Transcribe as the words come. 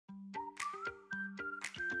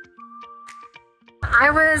I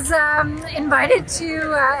was invited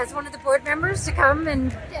to, as one of the board members, to come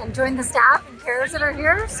and join the staff and carers that are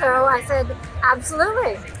here. So I said,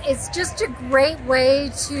 absolutely. It's just a great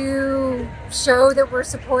way to show that we're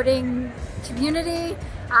supporting community,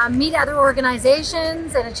 meet other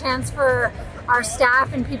organizations, and a chance for our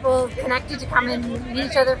staff and people connected to come and meet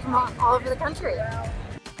each other from all over the country.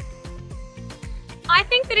 I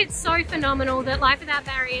think that it's so phenomenal that Life Without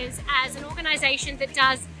Barriers, as an organisation that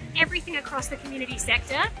does everything across the community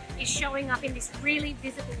sector, is showing up in this really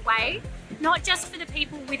visible way, not just for the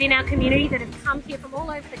people within our community that have come here from all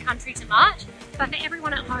over the country to march, but for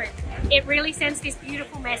everyone at home. It really sends this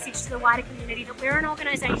beautiful message to the wider community that we're an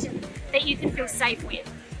organisation that you can feel safe with,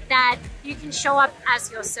 that you can show up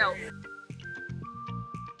as yourself.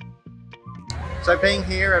 So being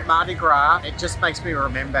here at Mardi Gras, it just makes me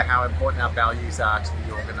remember how important our values are to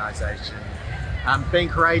the organisation. Being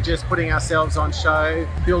courageous, putting ourselves on show,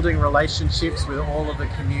 building relationships with all of the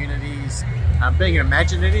communities, being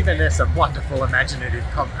imaginative, and there's some wonderful imaginative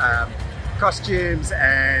costumes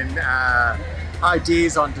and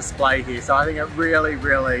ideas on display here. So I think it really,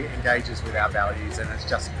 really engages with our values, and it's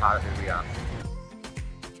just part of who we are.